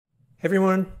Hey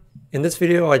everyone, in this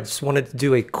video I just wanted to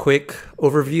do a quick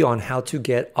overview on how to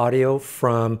get audio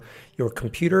from your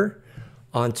computer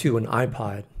onto an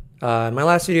iPod. In my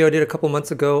last video I did a couple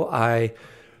months ago, I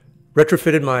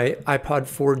retrofitted my iPod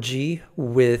 4G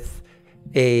with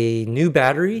a new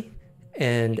battery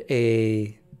and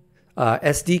a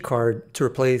SD card to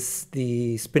replace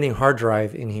the spinning hard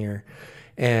drive in here.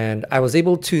 And I was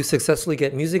able to successfully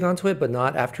get music onto it, but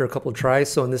not after a couple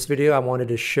tries. So in this video, I wanted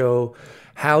to show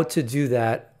how to do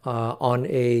that on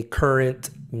a current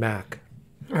Mac.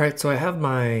 All right, so I have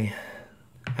my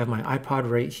iPod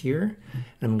right here,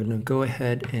 and I'm gonna go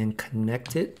ahead and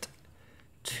connect it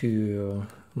to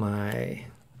my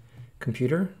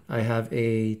computer. I have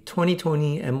a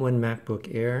 2020 M1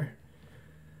 MacBook Air,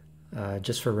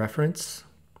 just for reference.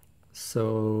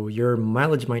 So your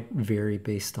mileage might vary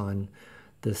based on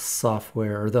the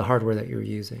software or the hardware that you're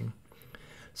using.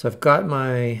 So I've got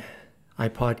my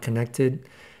iPod connected,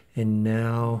 and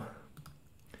now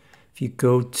if you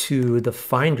go to the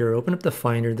Finder, open up the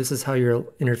Finder, this is how you'll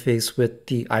interface with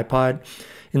the iPod.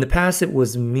 In the past it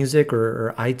was music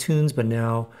or iTunes, but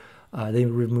now they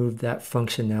removed that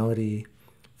functionality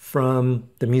from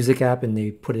the music app and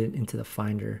they put it into the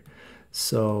Finder.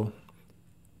 So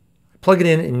plug it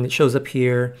in and it shows up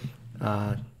here,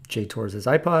 JTOR's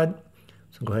iPod.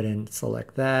 So go ahead and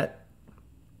select that.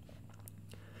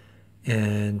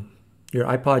 And your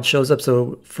iPod shows up.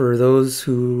 So for those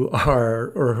who are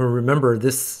or who remember,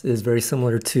 this is very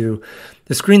similar to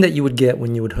the screen that you would get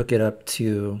when you would hook it up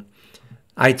to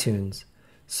iTunes.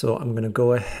 So I'm going to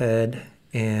go ahead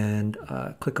and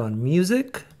click on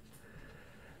music.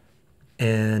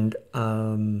 And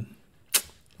we'll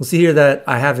see here that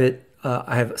I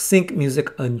have sync music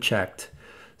unchecked.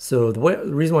 So the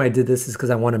reason why I did this is because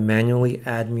I want to manually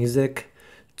add music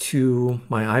to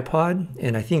my iPod,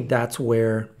 and I think that's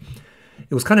where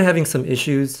it was kind of having some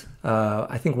issues.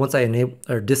 I think once I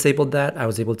disabled that, I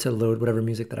was able to load whatever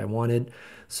music that I wanted.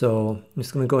 So I'm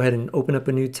just going to go ahead and open up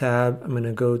a new tab. I'm going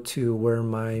to go to where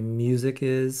my music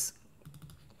is.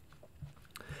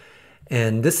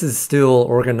 And this is still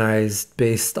organized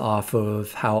based off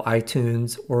of how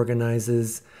iTunes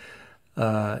organizes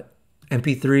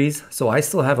MP3s. So I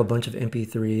still have a bunch of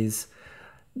MP3s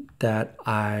that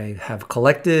I have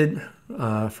collected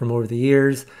from over the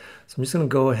years. So I'm just going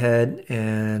to go ahead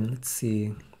and let's see.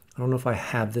 I don't know if I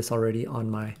have this already on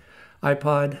my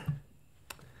iPod.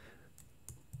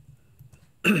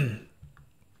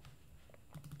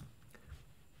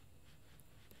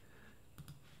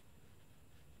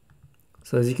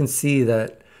 So as you can see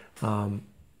that the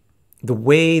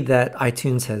way that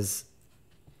iTunes has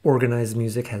organized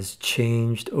music has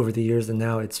changed over the years, and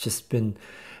now it's just a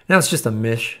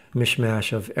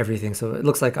mishmash of everything. So it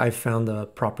looks like I found the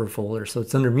proper folder. So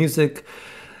it's under music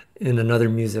in another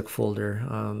music folder.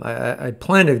 I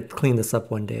plan to clean this up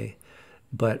one day,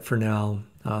 but for now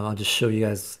I'll just show you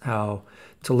guys how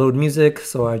to load music.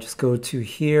 So I just go to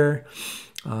here.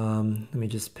 Let me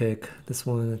just pick this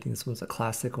one. I think this one's a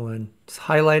classic one. Just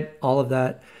highlight all of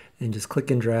that and just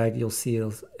click and drag. You'll see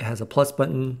it has a plus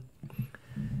button.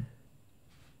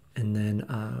 And then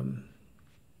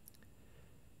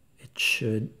it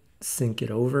should sync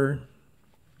it over.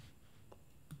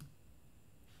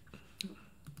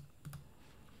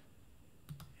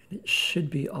 And it should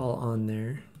be all on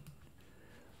there.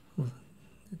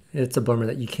 It's a bummer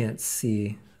that you can't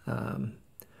see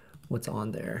what's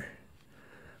on there.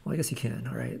 Well, I guess you can.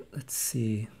 All right, let's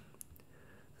see.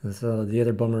 And so the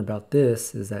other bummer about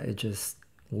this is that it just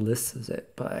lists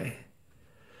it by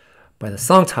the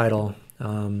song title.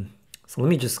 So let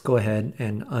me just go ahead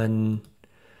and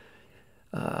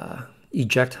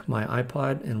eject my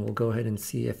iPod, and we'll go ahead and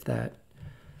see if that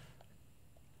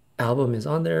album is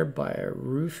on there by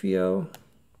Rufio.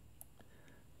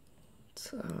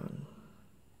 It's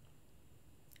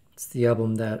the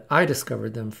album that I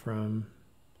discovered them from.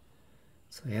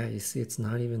 So yeah, you see it's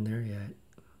not even there yet.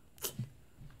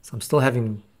 So I'm still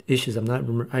having issues.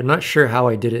 I'm not sure how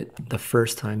I did it the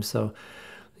first time. So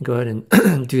go ahead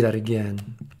and do that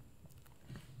again.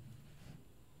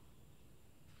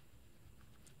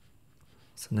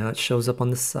 So now it shows up on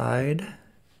the side.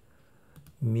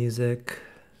 Music.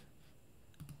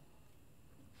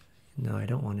 No, I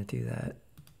don't want to do that.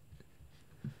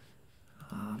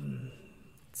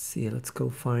 Let's see, let's go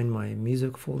find my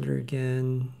music folder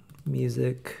again.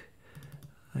 Music,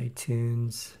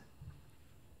 iTunes,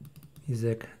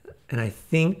 music. And I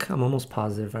think, I'm almost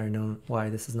positive I know why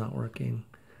this is not working.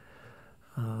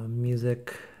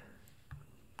 Music.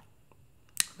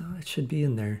 No, it should be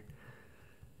in there.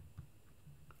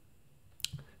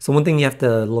 So one thing you have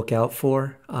to look out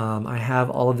for, I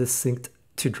have all of this synced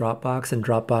to Dropbox, and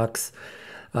Dropbox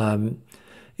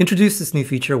introduced this new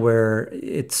feature where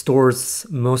it stores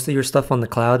most of your stuff on the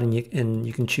cloud, and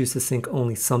you can choose to sync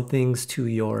only some things to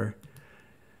your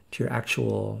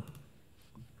actual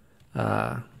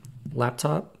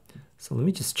laptop. So let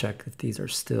me just check if these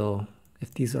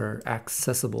are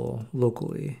accessible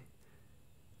locally.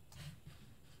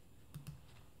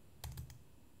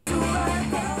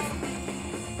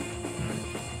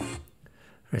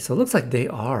 All right, so it looks like they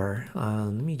are.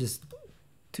 Let me just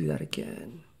do that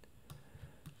again.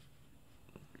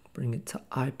 Bring it to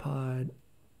iPod.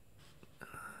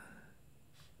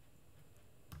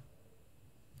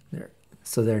 There.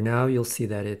 So there, now you'll see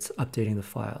that it's updating the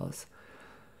files.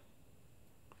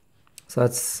 So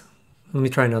let me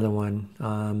try another one.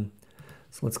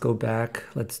 So let's go back.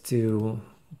 Let's do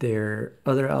their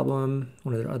other album,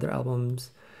 one of their other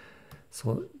albums.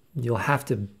 So you'll have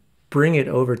to bring it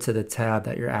over to the tab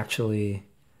that you're actually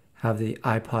have the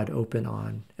iPod open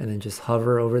on, and then just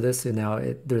hover over this. And now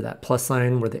there's that plus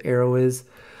sign where the arrow is.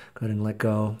 Go ahead and let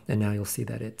go. And now you'll see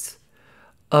that it's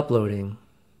uploading.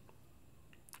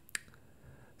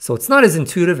 So it's not as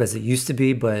intuitive as it used to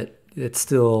be, but it's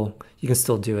still, you can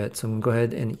still do it. So I'm gonna go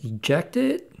ahead and eject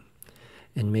it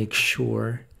and make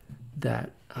sure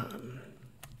that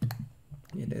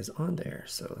it is on there.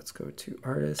 So let's go to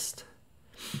artist,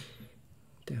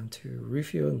 down to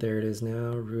Rufio, and there it is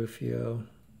now, Rufio.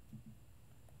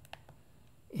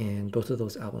 And both of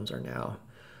those albums are now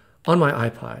on my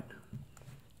iPod.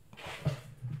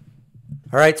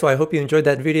 All right, so I hope you enjoyed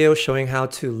that video showing how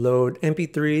to load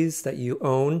MP3s that you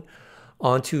own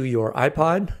onto your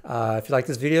iPod. If you like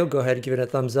this video, go ahead and give it a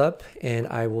thumbs up, and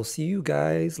I will see you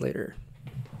guys later.